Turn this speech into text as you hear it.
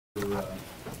we're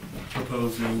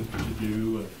proposing to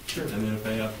do, Sure. and then if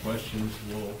they have questions,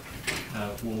 we'll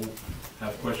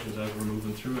have questions as we're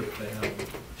moving through it if they have them.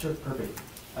 Sure, perfect.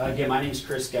 Again, my name is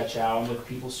Chris Getchow. I'm with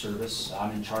People Service.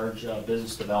 I'm in charge of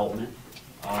business development.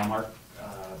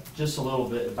 Just a little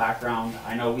bit of background.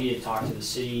 I know we had talked to the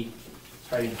city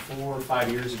probably 4 or 5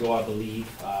 years ago, I believe,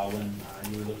 when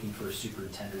you were looking for a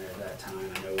superintendent at that time.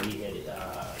 I know we had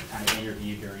kind of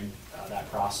interviewed during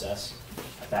that process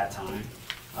at that time.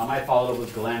 I followed up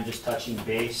with Glenn, just touching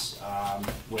base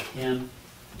with him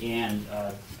and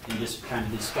in just kind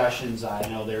of discussions. I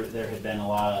know there had been a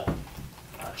lot of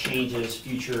changes,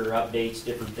 future updates,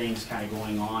 different things kind of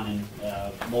going on in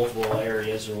multiple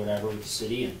areas or whatever with the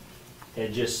city, and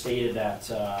had just stated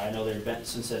that I know there had been,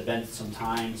 since it had been some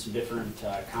time, some different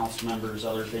council members,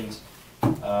 other things.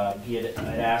 He had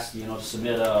asked, to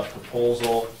submit a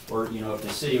proposal, or if the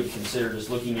city would consider just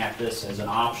looking at this as an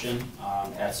option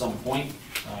at some point,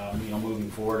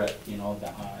 moving forward, in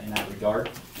that regard.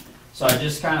 So I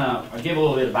just I give a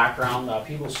little bit of background.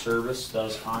 People Service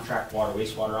does contract water,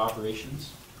 wastewater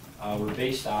operations. We're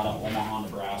based out of Omaha,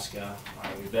 Nebraska.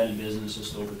 We've been in business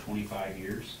just over 25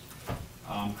 years.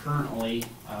 Currently,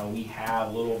 we have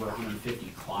a little over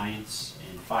 150 clients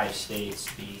in 5 states,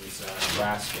 being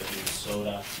Nebraska,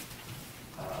 Minnesota,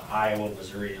 Iowa,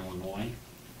 Missouri, and Illinois.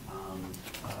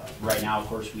 Right now, of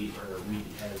course, as you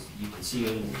can see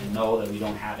and know, that we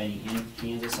don't have any in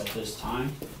Kansas at this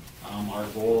time. Our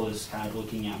goal is kind of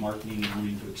looking at marketing and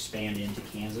wanting to expand into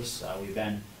Kansas. We've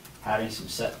been having some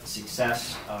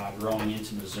success growing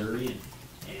into Missouri,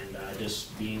 and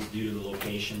just being due to the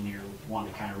location here, we want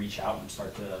to kind of reach out and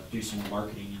start to do some more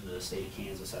marketing into the state of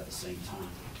Kansas at the same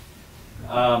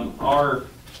time.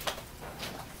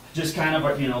 Just kind of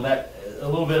that a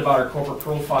little bit about our corporate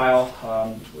profile,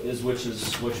 which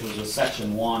was a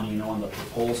section 1, in the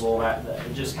proposal. That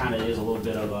it just kind of is a little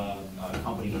bit of a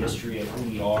company history of who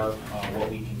we are,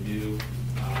 what we can do.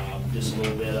 Just a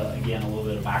little bit, again, a little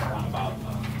bit of background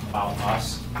about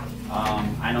us.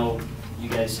 I know you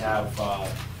guys have a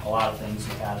lot of things.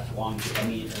 We've had a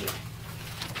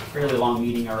fairly long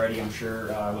meeting already, I'm sure,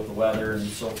 with the weather and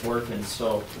so forth. And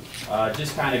so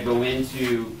just kind of go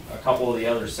into a couple of the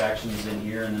other sections in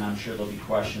here, and then I'm sure there'll be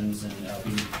questions, and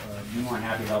be more than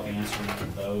happy to help answer any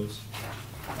of those.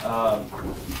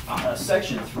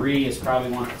 Section 3 is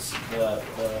probably the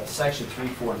section 3,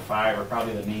 4, and 5 are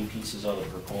probably the main pieces of the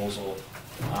proposal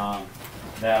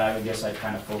that I guess I'd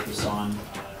kind of focus on.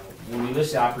 When we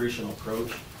list the operational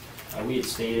approach, we had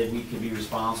stated we could be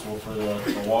responsible for the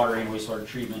water and wastewater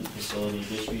treatment facility,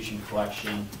 distribution,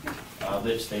 collection,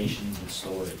 lift stations, and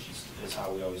storage is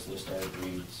how we always list our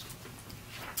agreements.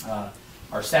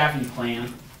 Our staffing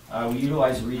plan, we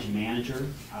utilize a region manager.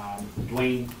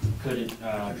 Dwayne couldn't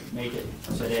make it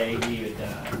today. We would,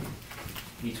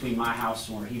 between my house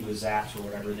and where he was at or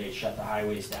whatever, they shut the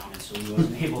highways down, and so he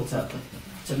wasn't able to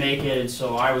make it, and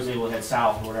so I was able to head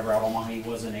south or whatever. I don't know, he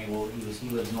wasn't able. He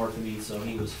lives north of me, so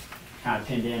he was kind of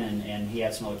pinned in, and he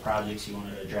had some other projects he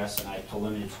wanted to address, and I told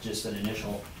him it's just an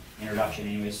initial introduction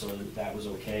anyway, so that was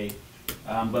okay.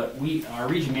 But our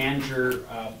region manager,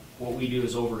 what we do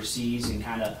is oversees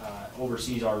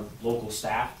our local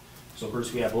staff. So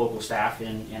first we have local staff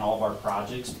in all of our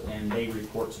projects, and they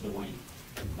report to Dwayne.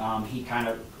 He kind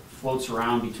of floats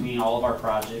around between all of our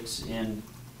projects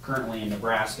currently in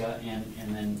Nebraska,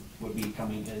 and then would be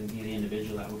the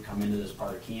individual that would come into this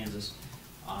part of Kansas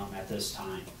at this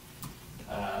time.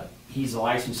 He's a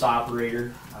licensed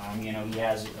operator. He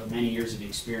has many years of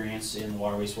experience in the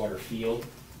water wastewater field,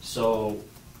 so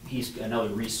he's another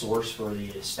resource for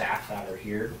the staff that are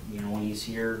here. When he's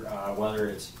here, whether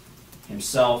it's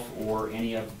himself or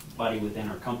anybody within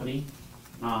our company.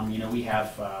 We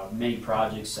have many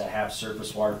projects that have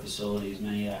surface water facilities,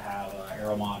 many that have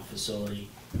Aeromod facility,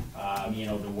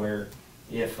 to where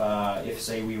if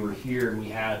say we were here and we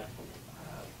had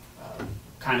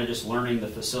kind of just learning the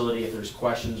facility, if there's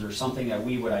questions or something that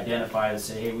we would identify and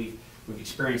say, hey, we've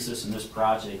experienced this in this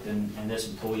project, and this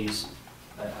employees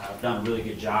have done a really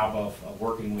good job of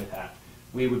working with that.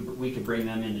 We could bring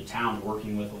them into town,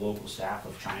 working with the local staff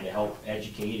of trying to help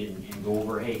educate and go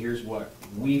over, hey, here's what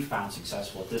we found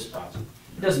successful at this project.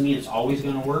 It doesn't mean it's always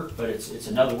going to work, but it's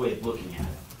another way of looking at it.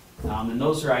 And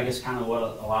those are, I guess, kind of what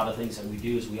a lot of things that we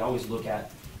do is we always look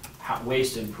at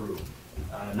ways to improve.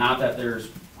 Not that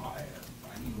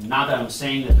I'm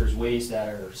saying that there's ways that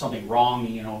are something wrong,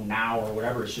 now or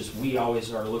whatever. It's just we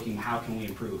always are looking, how can we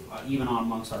improve, even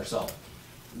amongst ourselves.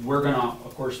 We're going to,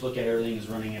 of course, look at everything as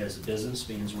running it as a business,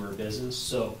 because we're a business.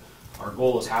 So our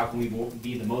goal is, how can we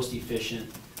be the most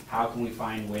efficient? How can we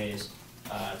find ways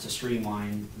to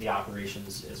streamline the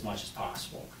operations as much as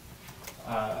possible?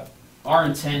 Our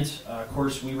intent, of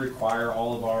course, we require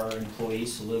all of our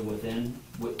employees to live in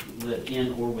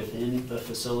or within the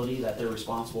facility that they're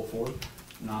responsible for.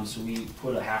 So we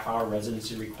put a half-hour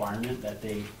residency requirement that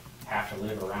they have to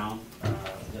live around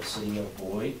the city of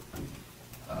Beloit.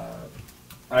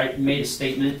 I made a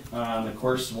statement. Of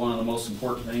course, one of the most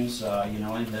important things,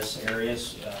 in this area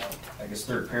is, I guess,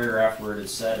 third paragraph where it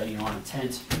said, our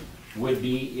intent would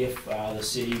be if the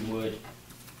city would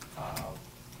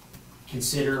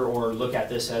consider or look at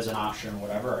this as an option or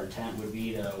whatever. Our intent would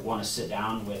be to want to sit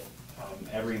down with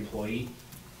every employee,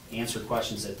 answer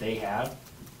questions that they have,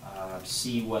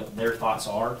 see what their thoughts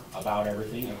are about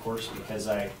everything, of course, because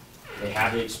they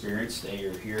have the experience, they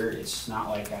are here. It's not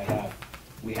like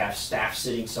we have staff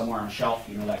sitting somewhere on a shelf,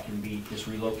 that can be just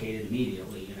relocated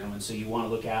immediately, and so you want to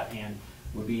look at and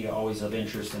would be always of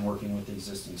interest in working with the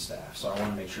existing staff. So I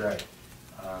want to make sure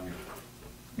I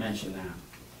mention that.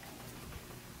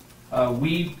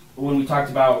 When we talked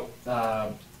about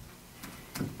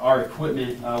our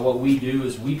equipment, what we do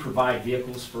is we provide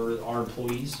vehicles for our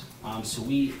employees. So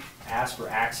we ask for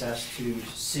access to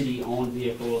city-owned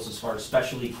vehicles as far as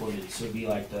specialty equipment. So it'd be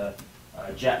like the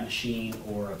jet machine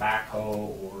or a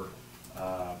backhoe or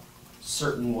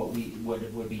certain what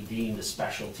would be deemed as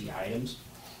specialty items.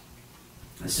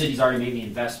 The city's already made the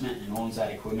investment and owns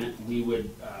that equipment. We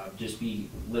would just be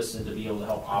listed to be able to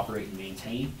help operate and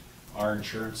maintain. Our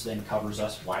insurance then covers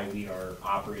us while we are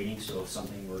operating, so if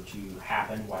something were to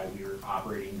happen while we are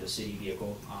operating the city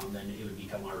vehicle, then it would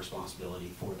become our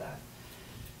responsibility for that.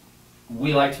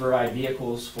 We like to provide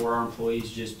vehicles for our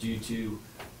employees just due to,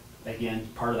 again,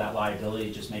 part of that liability.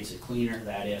 It just makes it cleaner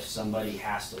that if somebody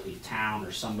has to leave town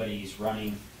or somebody's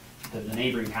running to the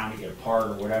neighboring town to get a part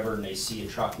or whatever, and they see a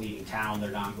truck leaving town, they're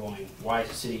not going, why is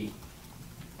the city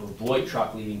or Beloit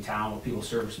truck leaving town with people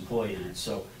service employee in it?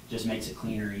 So just makes it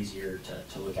cleaner, easier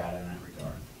to look at it in that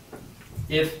regard.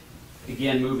 If,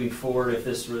 again, moving forward, if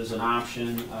this was an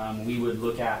option, we would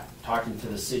look at talking to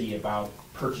the city about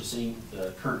purchasing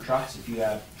the current trucks. If you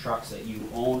have trucks that you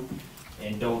own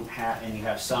and don't have, and you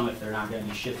have some, if they're not going to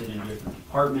be shifted in a different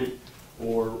department,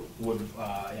 or would,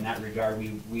 in that regard,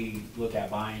 we look at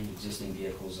buying existing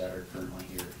vehicles that are currently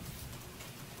here.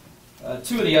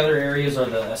 Two of the other areas are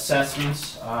the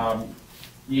assessments.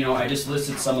 I just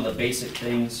listed some of the basic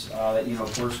things that,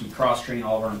 of course, we cross-train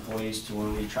all of our employees to where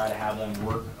we try to have them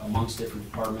work amongst different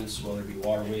departments, whether it be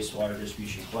water, wastewater,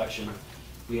 distribution, collection.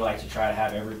 We like to try to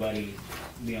have everybody,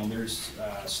 there's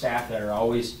staff that are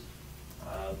always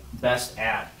best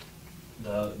at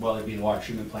whether it be the water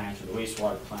treatment plants or the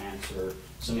wastewater plants, or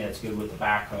somebody that's good with the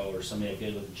backhoe or somebody that's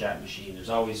good with the jet machine. There's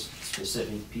always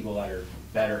specific people that are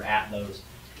better at those.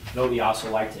 Though we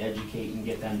also like to educate and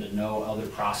get them to know other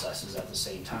processes at the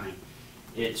same time.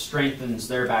 It strengthens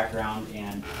their background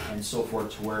and so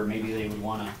forth to where maybe they would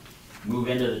want to move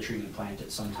into the treatment plant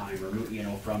at some time,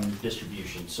 or from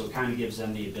distribution. So it kind of gives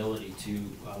them the ability to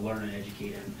learn and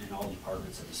educate in all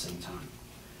departments at the same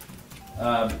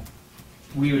time.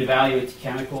 We would evaluate the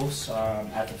chemicals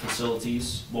at the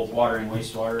facilities, both water and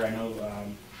wastewater. I know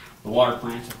the water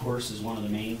plant, of course, is one of the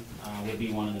main, would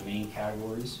be one of the main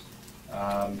categories.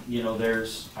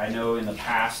 I know in the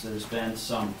past there's been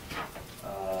some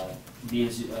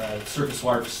surface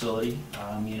water facility.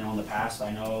 In the past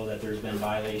I know that there's been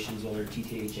violations, whether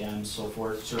TTHM, so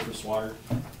forth, surface water.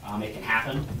 It can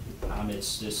happen.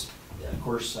 It's just, of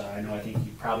course, I think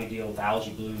you probably deal with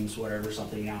algae blooms, whatever,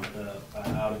 something out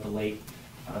of the lake.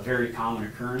 A very common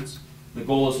occurrence. The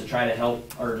goal is to try to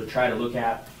help, or to try to look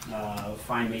at,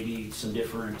 find maybe some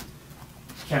different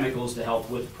chemicals to help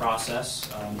with the process,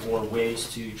 or ways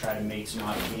to try to make some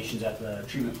modifications at the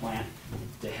treatment plant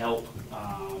to help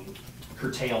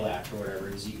curtail that or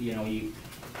whatever.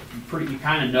 You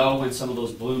kind of know when some of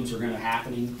those blooms are going to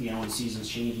happen, when seasons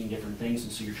changing, different things,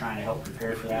 and so you're trying to help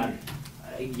prepare for that.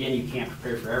 Again, you can't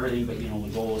prepare for everything, but the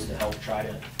goal is to help try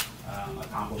to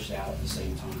accomplish that at the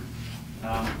same time.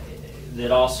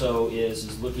 That also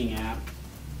is looking at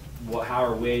how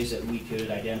are ways that we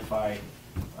could identify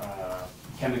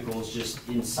chemicals just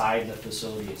inside the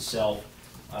facility itself.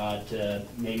 To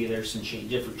maybe there's some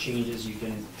different changes. You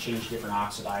can change different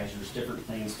oxidizers, different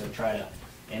things to try to,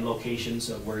 and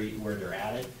locations of where they're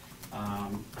at it.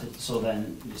 So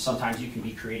then sometimes you can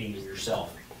be creating it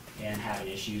yourself and having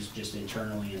issues just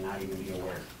internally and not even be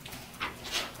aware.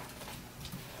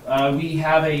 We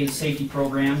have a safety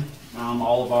program.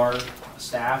 All of our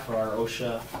staff are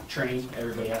OSHA trained.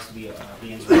 Everybody has to be in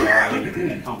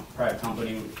a private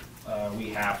company. We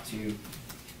have to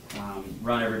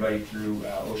run everybody through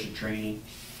OSHA training.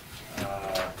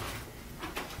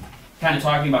 kind of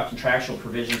talking about contractual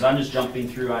provisions, I'm just jumping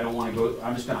through, I don't want to go,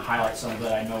 I'm just going to highlight some of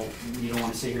it. I know you don't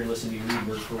want to sit here and listen to me read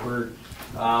word for word.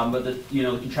 But the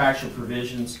contractual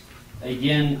provisions,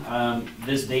 again,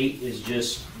 this date is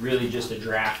just really just a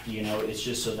draft, it's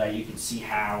just so that you can see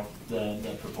how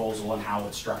the proposal and how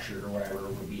it's structured or whatever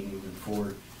will be moving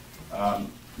forward.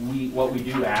 What we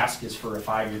do ask is for a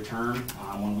 5-year term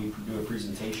when we do a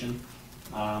presentation.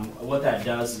 What that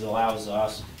does is allows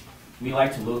us, we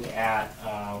like to look at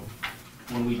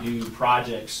when we do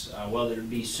projects, whether it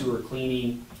be sewer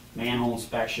cleaning, manhole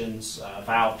inspections,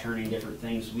 valve turning, different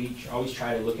things, we always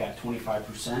try to look at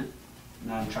 25%. And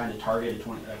I'm trying to target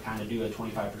kind of do a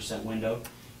 25% window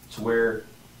to where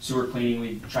sewer cleaning,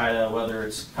 we try to, whether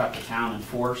it's cut the town in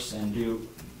force and do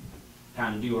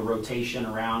a rotation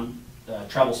around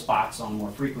trouble spots on a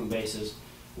more frequent basis.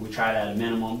 We try that at a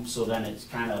minimum, so then it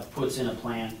kind of puts in a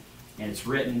plan and it's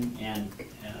written and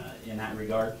in that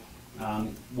regard.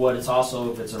 What it's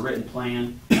also, if it's a written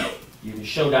plan, you can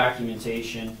show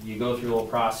documentation, you go through a little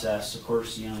process. Of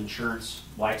course, insurance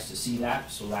likes to see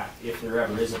that, so that if there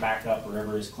ever is a backup or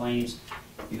ever is claims,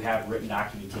 you have written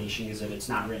documentation, because if it's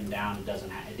not written down, it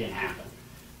didn't happen.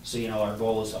 So, our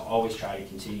goal is to always try to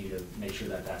continue to make sure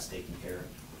that that's taken care of.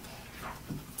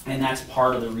 And that's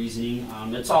part of the reasoning.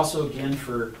 It's also, again,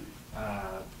 for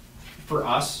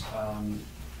us,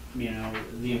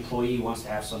 the employee wants to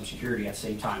have some security at the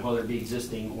same time, whether it be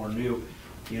existing or new.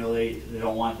 They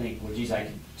don't want to think, well, geez, I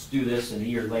could do this, and a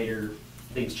year later,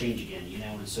 things change again,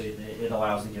 and so it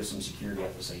allows them to give some security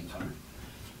at the same time.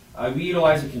 We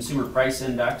utilize the Consumer Price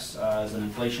Index as an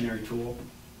inflationary tool.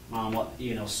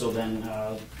 So then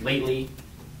lately,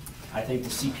 I think the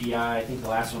CPI, I think the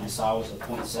last one I saw was a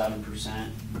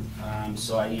 0.7%.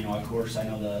 So of course, I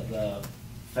know the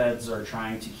feds are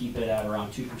trying to keep it at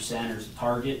around 2% as a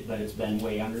target, but it's been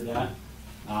way under that.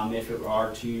 If it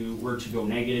were to go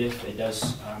negative, it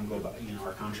does go by,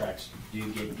 our contracts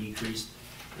do get decreased.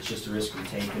 It's just a risk we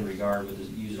take in regard with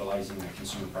utilizing the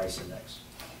Consumer Price Index.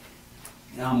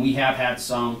 We have had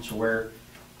some to where,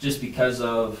 just because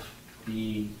of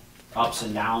the ups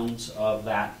and downs of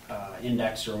that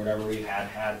index or whatever, we've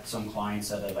had some clients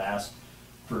that have asked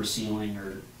for a ceiling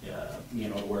or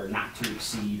where not to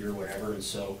exceed or whatever, and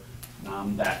so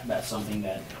that's something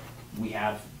that we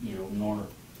have more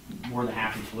than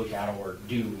happy to look at or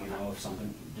do if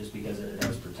something, just because it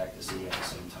does protect the city at the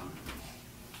same time.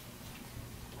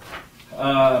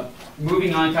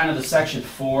 Moving on, kind of the section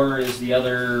 4 is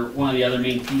one of the other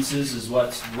main pieces is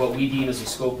what we deem as a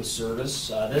scope of service.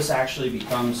 This actually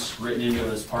becomes written into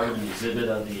as part of an exhibit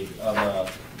of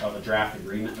a draft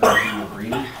agreement or an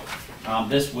agreement.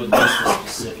 This would list the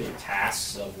specific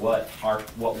tasks of what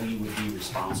we would be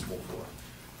responsible for.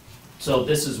 So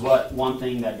this is one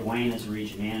thing that Dwayne, as a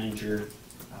region manager,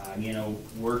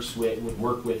 would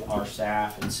work with our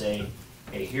staff and say,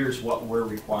 hey, here's what we're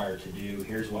required to do,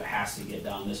 here's what has to get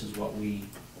done, this is what we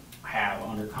have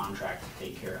under contract to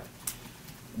take care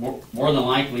of. More than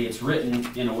likely, it's written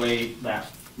in a way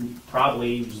that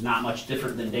probably is not much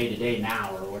different than day to day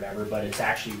now or whatever, but it's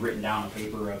actually written down on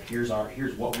paper of here's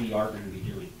what we are going to be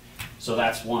doing. So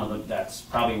that's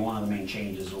probably one of the main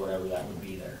changes or whatever that would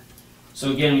be there.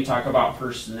 So again, we talk about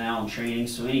personnel and training.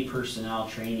 So any personnel,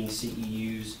 training,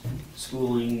 CEUs,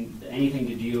 schooling, anything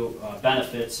to do,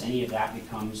 benefits, any of that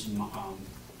becomes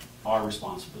our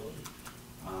responsibility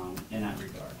in that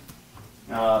regard.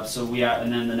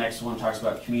 And then the next one talks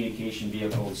about communication,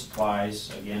 vehicle, and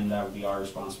supplies. Again, that would be our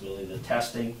responsibility. The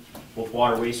testing, both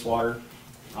water, wastewater,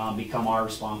 become our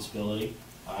responsibility.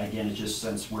 Again, it just,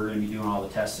 since we're going to be doing all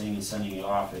the testing and sending it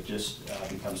off, it just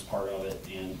becomes part of it,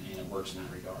 and it works in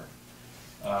that regard.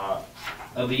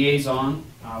 A liaison,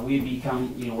 we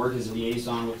become, work as a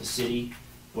liaison with the city,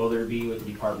 whether it be with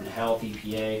the Department of Health,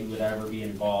 EPA, who would ever be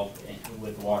involved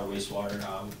with water, wastewater,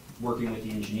 working with the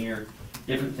engineer,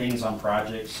 different things on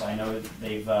projects. I know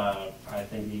they've,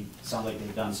 sounds like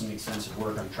they've done some extensive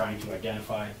work on trying to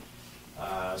identify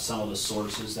some of the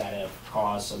sources that have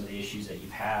caused some of the issues that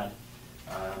you've had.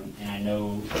 And I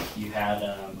know you've had,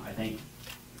 I think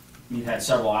you've had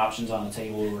several options on the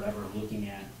table or whatever, looking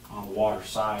at on the water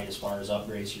side as far as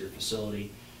upgrades to your facility.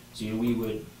 So we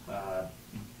would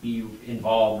be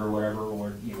involved or whatever,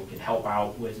 or could help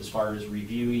out with as far as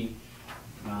reviewing,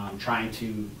 trying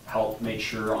to help make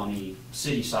sure on the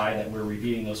city side that we're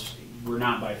reviewing those. We're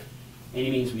not by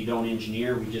any means, we don't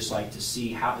engineer, we just like to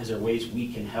see how is there ways we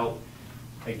can help.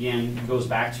 Again, it goes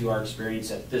back to our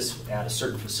experience at a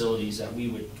certain facilities that we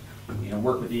would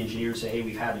work with the engineer and say, hey,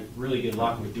 we've had really good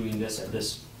luck with doing this at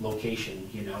this location,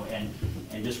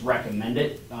 and just recommend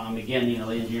it. Again, the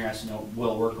engineer has to know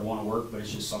will work or want to work, but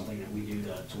it's just something that we do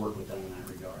to work with them in that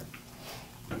regard.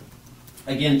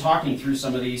 again, talking through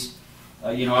some of these,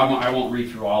 you know, I won't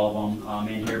read through all of them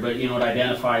in here, but, you know, it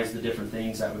identifies the different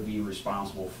things that would be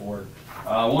responsible for.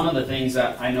 One of the things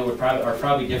that I know are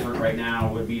probably different right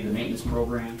now would be the maintenance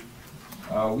program.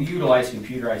 We utilize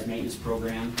computerized maintenance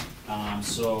program.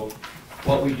 So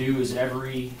what we do is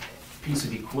every piece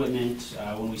of equipment,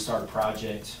 when we start a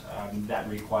project that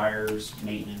requires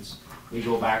maintenance, we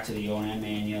go back to the O&M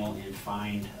manual and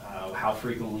find how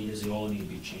frequently does the oil need to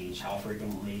be changed, how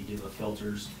frequently do the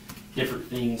filters, different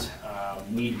things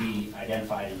need to be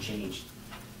identified and changed.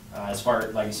 As far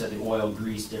as, like I said, the oil,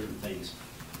 grease, different things.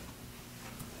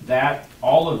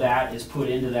 All of that is put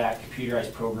into that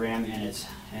computerized program, and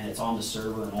it's on the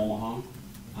server in Omaha.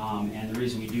 And the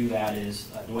reason we do that is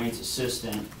Dwayne's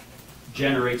assistant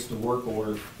generates the work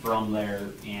order from there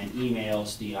and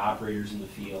emails the operators in the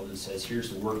field and says, here's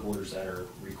the work orders that are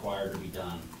required to be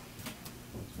done.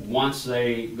 Once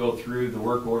they go through the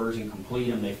work orders and complete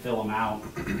them, they fill them out,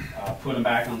 put them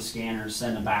back on the scanner,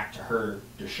 send them back to her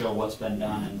to show what's been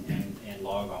done and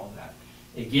log all of that.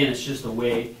 Again, it's just a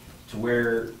way to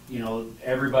where, you know,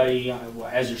 everybody,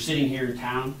 as you're sitting here in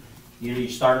town, you know, you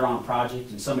started on a project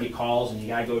and somebody calls and you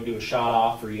gotta go do a shut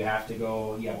off, or you have to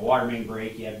go, you have a water main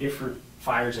break, you have different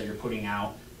fires that you're putting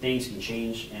out, things can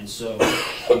change, and so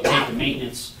you take the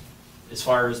maintenance as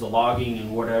far as the logging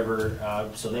and whatever,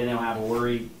 so they don't have a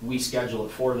worry. We schedule it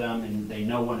for them and they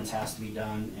know when it has to be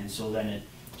done, and so then it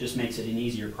just makes it an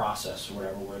easier process or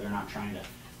whatever, where they're not trying to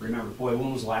remember, boy,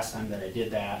 when was the last time that I did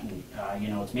that, and you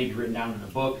know, it's maybe written down in a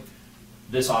book.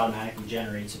 This automatically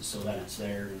generates it so that it's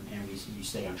there, and you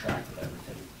stay on track with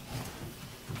everything.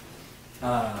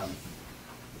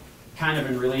 Kind of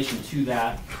in relation to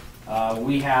that,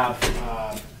 we have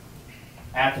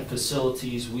at the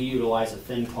facilities, we utilize a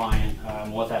thin client.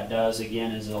 What that does,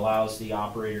 again, is it allows the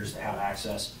operators to have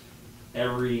access.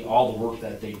 All the work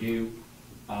that they do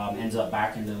ends up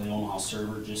back into the Omaha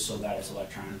server, just so that it's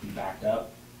electronically backed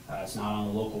up. It's not on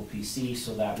the local PC,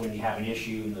 so that when you have an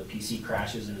issue and the PC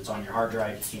crashes and it's on your hard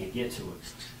drive, you can't get to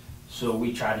it. So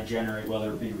we try to generate,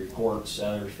 whether it be reports,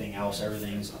 everything else,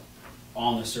 everything's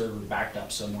on the server backed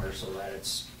up somewhere so that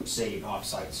it's saved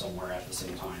off-site somewhere at the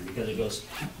same time, because it goes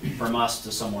from us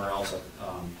to somewhere else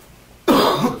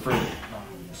for further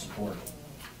support.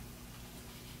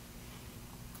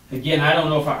 Again, I don't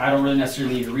know if I don't really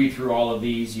necessarily need to read through all of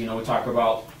these. You know, we talk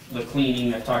about the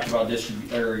cleaning, I've talked about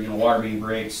water main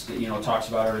breaks, you know, talks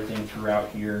about everything throughout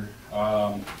here.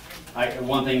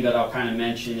 One thing that I'll kind of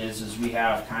mention is we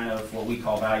have kind of what we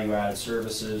call value-added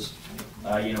services.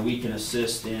 You know, we can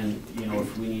assist in, you know,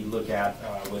 if we need to look at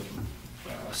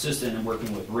assistant in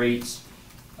working with rates,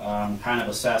 kind of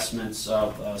assessments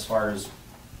of as far as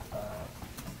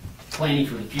planning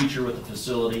for the future with the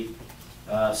facility.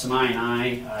 Samai and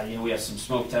I, you know, we have some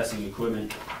smoke testing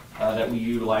equipment that we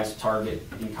utilize to target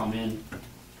and come in.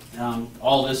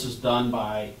 All this is done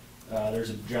by,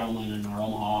 there's a gentleman in our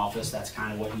Omaha office, that's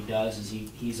kind of what he does, is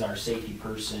he's our safety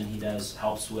person. He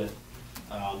helps with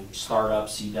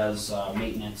startups, he does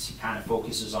maintenance, he kind of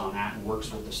focuses on that and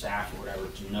works with the staff or whatever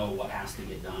to know what has to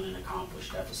get done and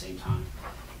accomplished at the same time.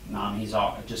 He's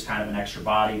just kind of an extra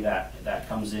body that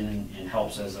comes in and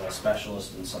helps as a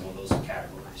specialist in some of those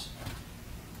categories.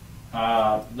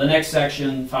 The next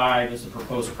section, 5, is the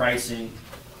proposed pricing.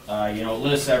 You know, it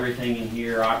lists everything in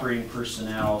here: operating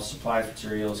personnel, supplies,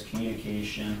 materials,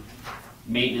 communication,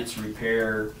 maintenance,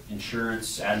 repair,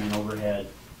 insurance, admin overhead.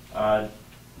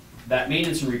 That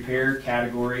maintenance and repair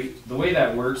category, the way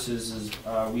that works is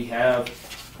we have,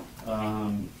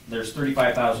 there's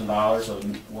 $35,000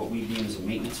 of what we deem as a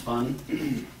maintenance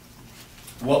fund.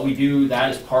 What we do,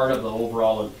 that is part of the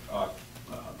overall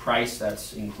price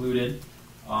that's included.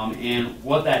 And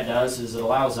what that does is it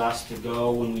allows us to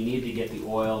go when we need to get the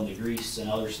oil and the grease and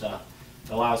other stuff.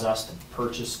 It allows us to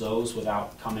purchase those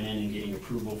without coming in and getting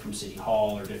approval from City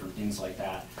Hall or different things like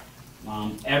that.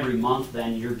 Every month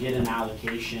then you're getting an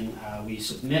allocation. We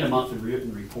submit a monthly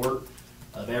written report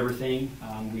of everything.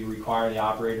 We require the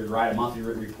operator to write a monthly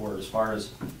written report as far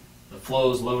as the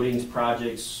flows, loadings,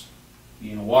 projects,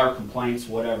 you know, water complaints,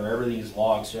 whatever. Everything is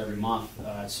logged, so every month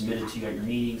it's submitted to you at your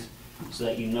meetings, so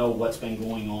that you know what's been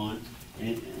going on.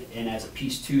 And as a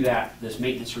piece to that, this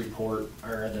maintenance report,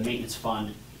 or the maintenance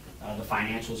fund, the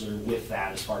financials are with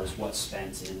that as far as what's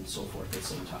spent and so forth at the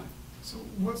same time. So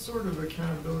what sort of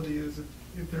accountability is it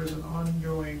if there's an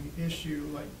ongoing issue,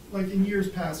 like in years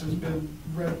past there's been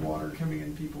red water coming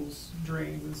in people's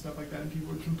drains and stuff like that, and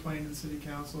people would complain to the city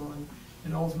council,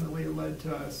 and ultimately it led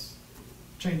to us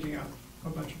changing out a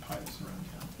bunch of pipes around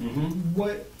town. Mm-hmm.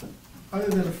 What, other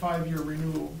than a 5-year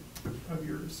renewal of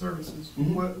your services,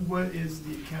 Mm-hmm. what is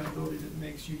the accountability that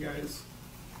makes you guys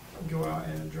go out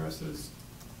and address those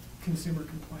consumer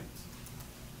complaints?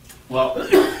 Well,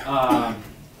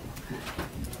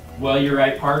 well, you're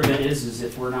right. Part of it is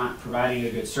if we're not providing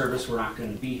a good service, we're not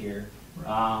going to be here.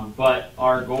 But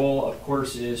our goal, of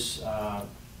course, is, I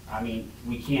mean,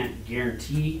 we can't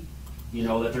guarantee, you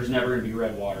know, that there's never going to be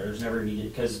red water. There's never going to be,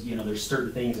 because, you know, there's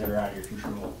certain things that are out of your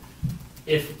control.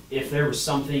 If there was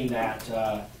something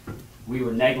that we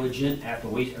were negligent at the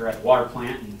waste or at the water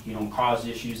plant and, you know, caused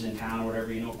issues in town or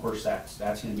whatever, you know, of course that's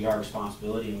going to be our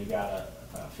responsibility, and we got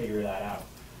to figure that out.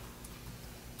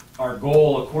 Our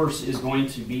goal, of course, is going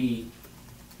to be,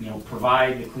 you know,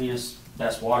 provide the cleanest,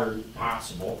 best water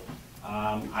possible.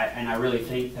 And I really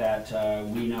think that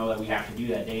we know that we have to do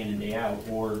that day in and day out,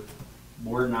 or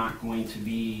we're not going to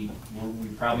be, we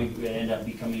probably would end up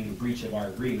becoming a breach of our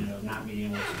agreement of not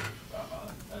being able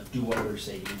to do what we're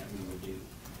saying that we would do.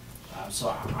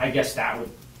 So I guess that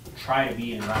would try to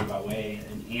be in a roundabout way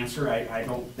an answer. I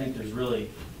don't think there's really,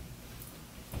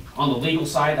 on the legal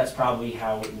side, that's probably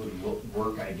how it would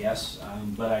work, I guess.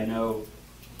 But I know,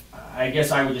 I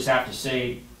guess I would just have to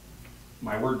say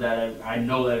my word that I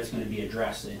know that it's going to be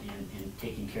addressed and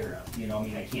taken care of. You know, I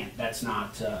mean, I can't, that's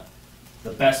not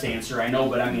the best answer, I know,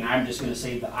 but I mean, I'm just going to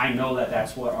say that I know that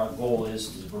that's what our goal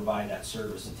is to provide that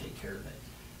service and take care of it.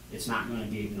 It's not going to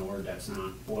be ignored. That's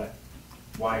not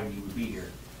why we would be here.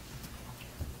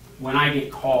 When I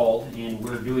get called and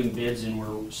we're doing bids and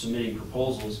we're submitting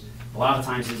proposals, a lot of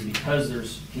times it's because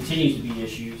there's continues to be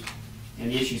issues,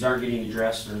 and the issues aren't getting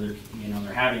addressed, or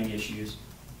they're having issues.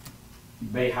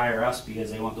 They hire us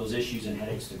because they want those issues and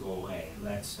headaches to go away.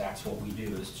 That's what we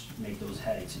do, is make those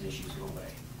headaches and issues go away.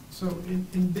 So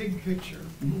in big picture,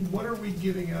 what are we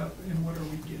giving up and what are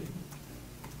we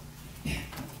getting?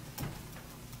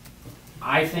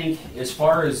 I think as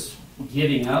far as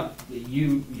giving up,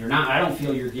 you're not. I don't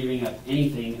feel you're giving up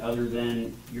anything other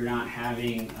than you're not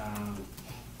having.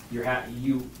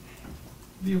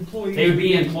 The employees. They would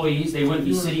be employees. They wouldn't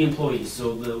be city employees.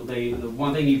 So the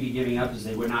one thing you'd be giving up is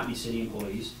they would not be city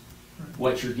employees. Right.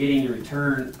 What you're getting in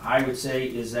return, I would say,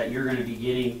 is that you're going to be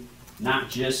getting not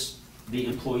just the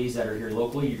employees that are here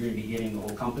locally. You're going to be getting the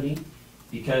whole company,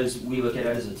 because we look at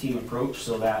it as a team approach.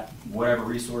 So that whatever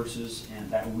resources and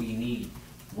that we need,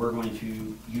 we're going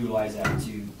to utilize that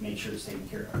to make sure it's taken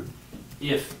care of.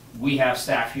 If we have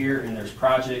staff here and there's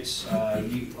projects,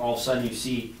 all of a sudden you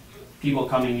see people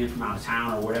coming in from out of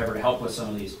town or whatever to help with some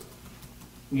of these,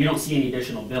 you don't see any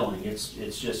additional billing. It's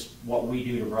just what we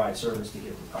do to provide service to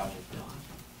get the project done.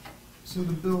 So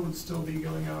the bill would still be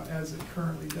going out as it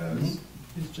currently does.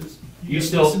 It's just You guys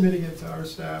still- be submitting it to our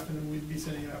staff, and then we'd be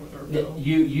sending it out with our bill.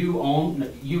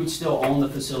 You would still own the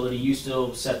facility. You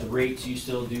still set the rates. You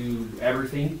still do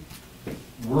everything.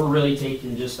 We're really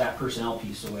taking just that personnel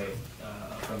piece away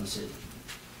from the city.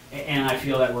 And I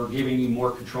feel that we're giving you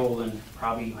more control than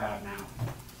probably you have now.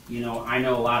 You know, I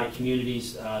know a lot of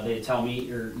communities, they tell me,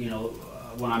 or,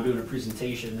 when I'm doing a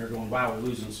presentation, they're going, wow, we're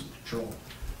losing some control.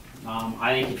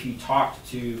 I think if you talk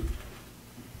to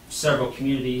several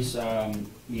communities,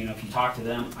 if you talk to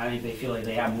them, I think they feel like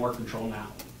they have more control now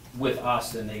with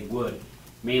us than they would.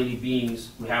 Mainly being,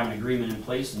 we have an agreement in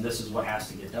place and this is what has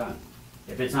to get done.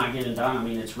 If it's not getting done, I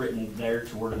mean, it's written there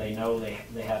to where they know they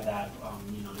have that,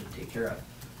 to take care of.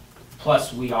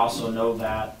 Plus, we also know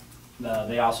that,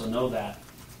 they also know that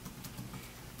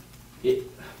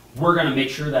we're gonna make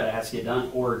sure that it has to get done,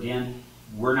 or again,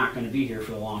 we're not gonna be here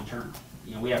for the long term.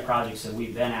 We have projects that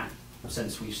we've been at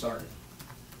since we started.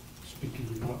 Speaking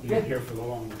of not being here for the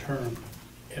long term,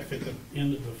 if at the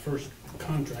end of the first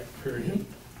contract period,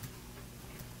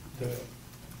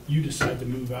 you decide to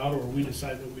move out, or we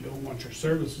decide that we don't want your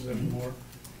services anymore,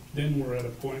 then we're at a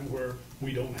point where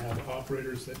we don't have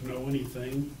operators that know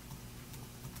anything.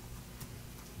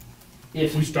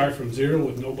 If we start from zero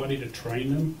with nobody to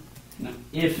train them.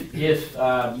 If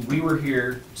we were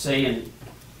here saying,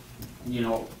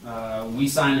 we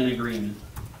sign an agreement,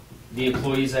 the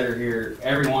employees that are here,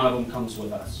 every one of them comes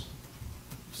with us.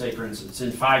 Say, for instance,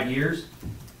 in 5 years,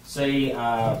 say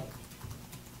a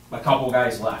couple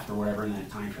guys left or whatever in that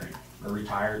time frame, or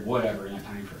retired, whatever in that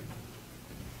time frame.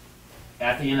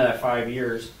 At the end of that 5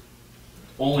 years,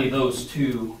 only those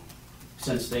two,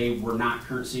 since they were not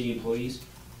current city employees,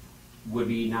 would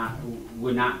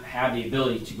not have the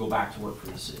ability to go back to work for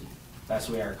the city. That's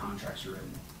the way our contracts are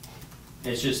written.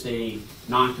 It's just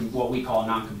what we call a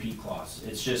non-compete clause.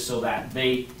 It's just so that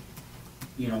they,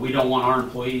 we don't want our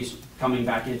employees coming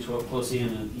back into it closely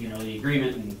in the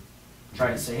agreement and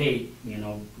try to say, hey,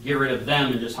 get rid of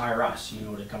them and just hire us,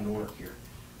 to come to work here.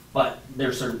 But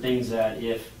there's certain things that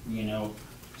if,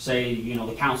 say,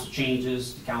 the council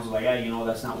changes, the council's like, hey,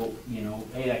 that's not what,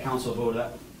 hey, that council voted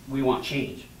up, we want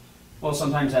change. Well,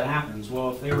 sometimes that happens. Well,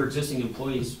 if they were existing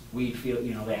employees, we feel,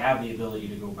 you know, they have the ability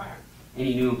to go back.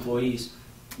 Any new employees,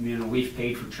 you know, we've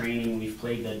paid for training, we've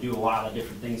paid to do a lot of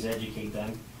different things to educate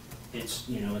them. It's,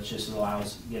 you know, it just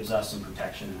gives us some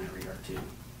protection in that regard too.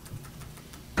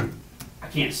 I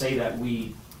can't say that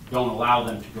we don't allow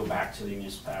them to go back to the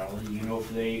municipality, you know,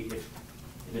 if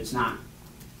it's not,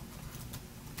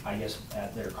 I guess,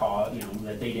 at their cause, you know,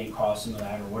 that they didn't cause some of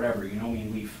that or whatever, you know, I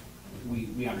mean,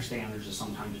 we understand there's just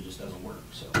sometimes it just doesn't work,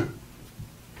 so.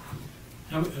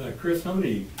 Chris, how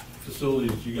many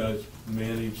facilities do you guys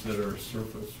manage that are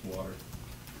surface water?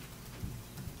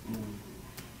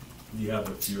 You have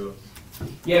a few of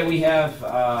them. Yeah, we have,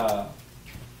 there's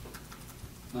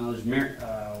one,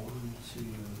 two,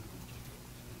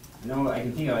 I know, I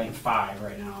can think of like 5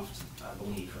 right now, I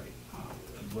believe, right?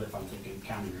 What if I'm thinking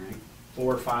counting, right?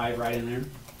 4 or 5 right in there.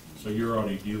 So you're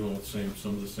already dealing with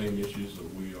some of the same issues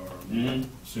that we are, Mhm.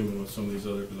 assuming with some of these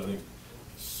other, because I think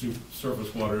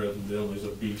surface water evidently is a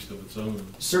beast of its own.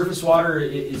 Surface water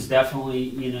is definitely,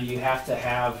 you know, you have to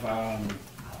have,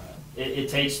 it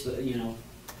takes, you know,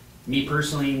 me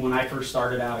personally, when I first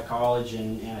started out of college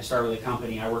and I started with a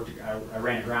company, I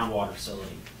ran a groundwater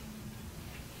facility.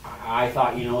 I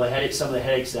thought, you know, some of the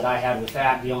headaches that I had with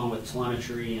that, dealing with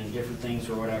telemetry and different things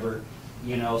or whatever,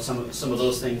 you know, some of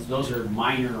those things, those are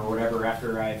minor or whatever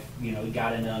after I've, you know,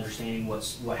 got into understanding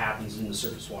what happens in the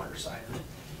surface water side of it.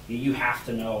 You have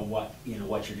to know what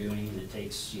you're doing, and it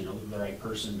takes, you know, the right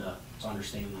person to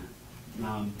understand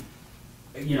that.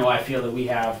 You know, I feel that we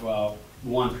have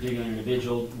one particular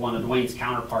individual, one of Dwayne's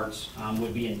counterparts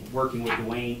would be in working with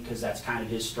Dwayne, because that's kind of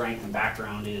his strength and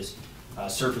background is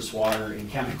surface water and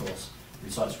chemicals.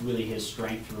 And so that's really his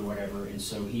strength or whatever, and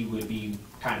so he would be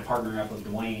kind of partnering up with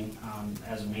Dwayne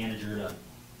as a manager to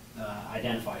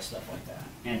identify stuff like that.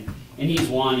 And he's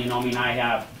one, you know, I mean, I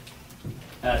have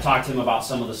talked to him about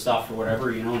some of the stuff or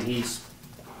whatever, you know, and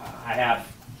I have,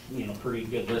 you know, pretty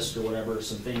good list or whatever,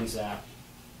 some things that,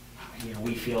 you know,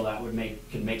 we feel that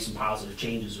could make some positive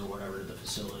changes or whatever to the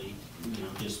facility, you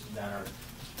know, just that are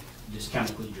just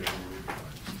chemically driven.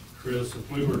 Chris,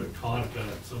 if we were to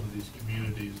contact some of these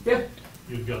communities Yeah.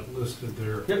 you've got listed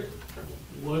there, Yep.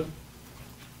 what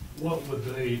would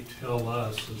they tell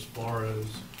us as far as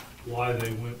why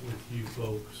they went with you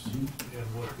folks and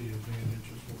what the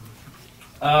advantages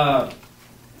were?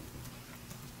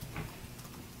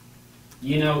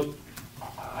 You know,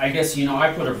 I guess, you know,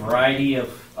 I put a variety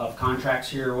of contracts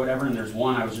here or whatever, and there's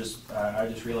one I just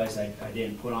realized I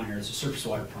didn't put on here. It's a surface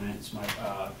water plant. It's my,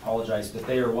 apologize, but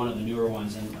they are one of the newer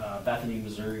ones, and Bethany,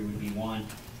 Missouri would be one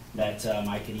that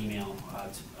I could email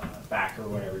back or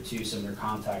whatever to some of their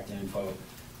contact info.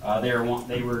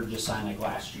 They were just signed like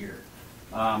last year.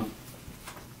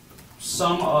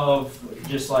 Some of,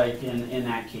 just like in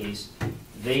that case,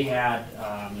 they had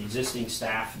existing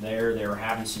staff there. They were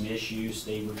having some issues.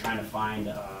 They were trying to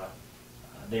find,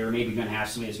 they were maybe going to have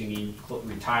somebody that's going to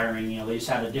be retiring. You know, they just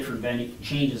had a different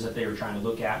changes that they were trying to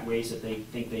look at, ways that they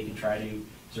think they could try to,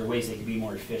 is there ways they could be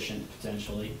more efficient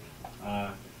potentially.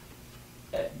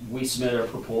 We submitted a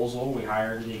proposal. We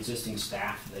hired the existing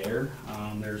staff there.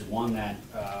 There's one that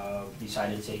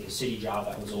decided to take a city job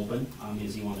that was open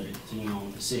because he wanted to continue on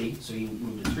with the city, so he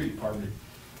moved to the street department.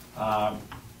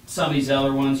 Some of these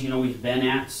other ones, you know, we've been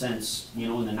at since, you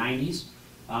know, in the 90s.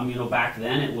 You know, back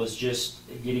then it was just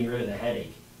getting rid of the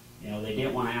headache. You know, they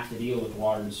didn't want to have to deal with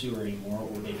water and sewer anymore,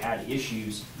 or they've had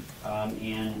issues,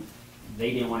 and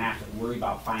they didn't want to have to worry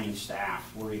about finding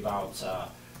staff, worry about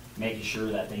making sure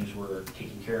that things were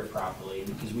taken care of properly,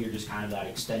 because we were just kind of that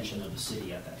extension of the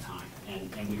city at that time,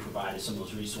 and we provided some of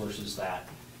those resources that,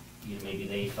 you know, maybe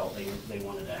they felt they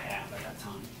wanted to have at that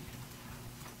time.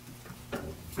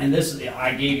 And this,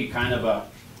 I gave you kind of a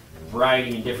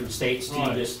variety in different states too,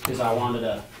 Right. just because I wanted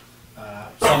to.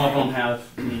 Some of them have,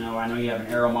 you know, I know you have an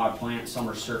Aeromod plant. Some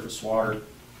are surface water.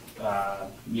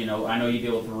 You know, I know you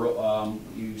deal with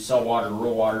you sell water to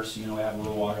rural water, so you know we have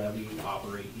rural water that we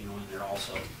operate, you know, in there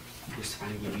also. Just to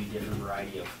kind of give you a different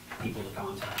variety of people to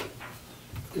contact.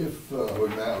 If, when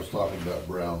Matt was talking about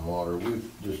brown water,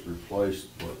 we've just replaced,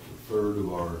 what, a third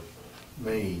of our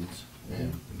mains,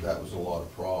 and that was a lot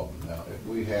of problem. Now, if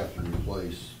we have to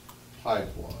replace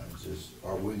pipelines,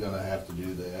 are we gonna have to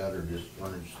do that, or just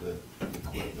furnish the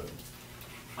equipment?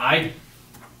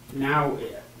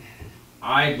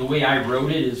 The way I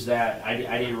wrote it is that I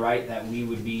didn't write that we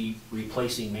would be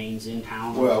replacing mains in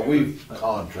town. or Well, whatever, we've but-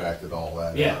 contracted all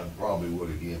that Yeah. out, and probably would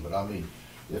again, but I mean,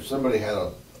 if somebody had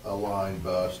a line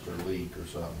bust or leak or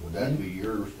something, would that be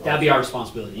your responsibility? That'd be our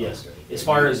responsibility, yes. Okay. As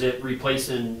far as it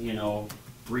replacing, you know,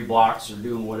 3 blocks or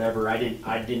doing whatever, I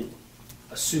didn't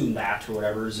assume that or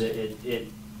whatever.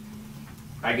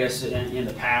 I guess in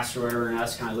the past or whatever, and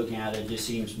us kind of looking at it, just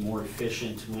seems more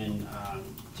efficient when,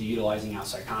 to utilizing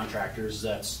outside contractors.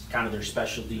 That's kind of their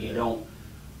specialty. You don't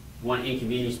want to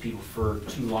inconvenience people for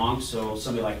too long, so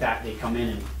somebody like that, they come in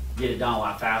and get it done a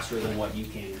lot faster than what you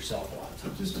can yourself a lot of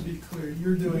times. Just to be clear,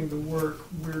 you're doing the work,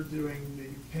 we're doing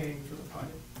the paying for the pipe.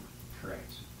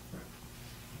 Correct.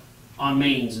 On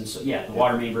mains and so, yeah, the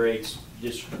water main breaks,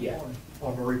 just, yeah.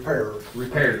 On the repair.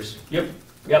 Repairs, yep,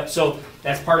 yep, so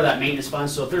that's part of that maintenance fund,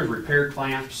 so if there's repair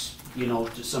clamps, you know,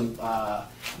 just some,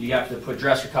 you have to put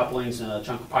dresser couplings and a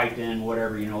chunk of pipe in,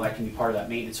 whatever, you know, that can be part of that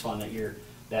maintenance fund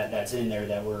that that's in there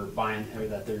that we're buying, or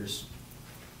that there's,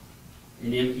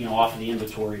 you know, off of the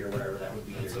inventory or whatever that would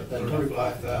be That's there. it. That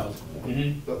 25,000.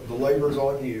 Mm-hmm, The labor's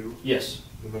on you, yes,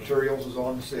 the materials is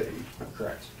on the city.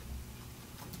 correct.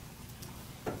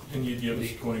 And you'd give us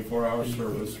 24-hour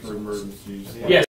service for emergencies. Yes.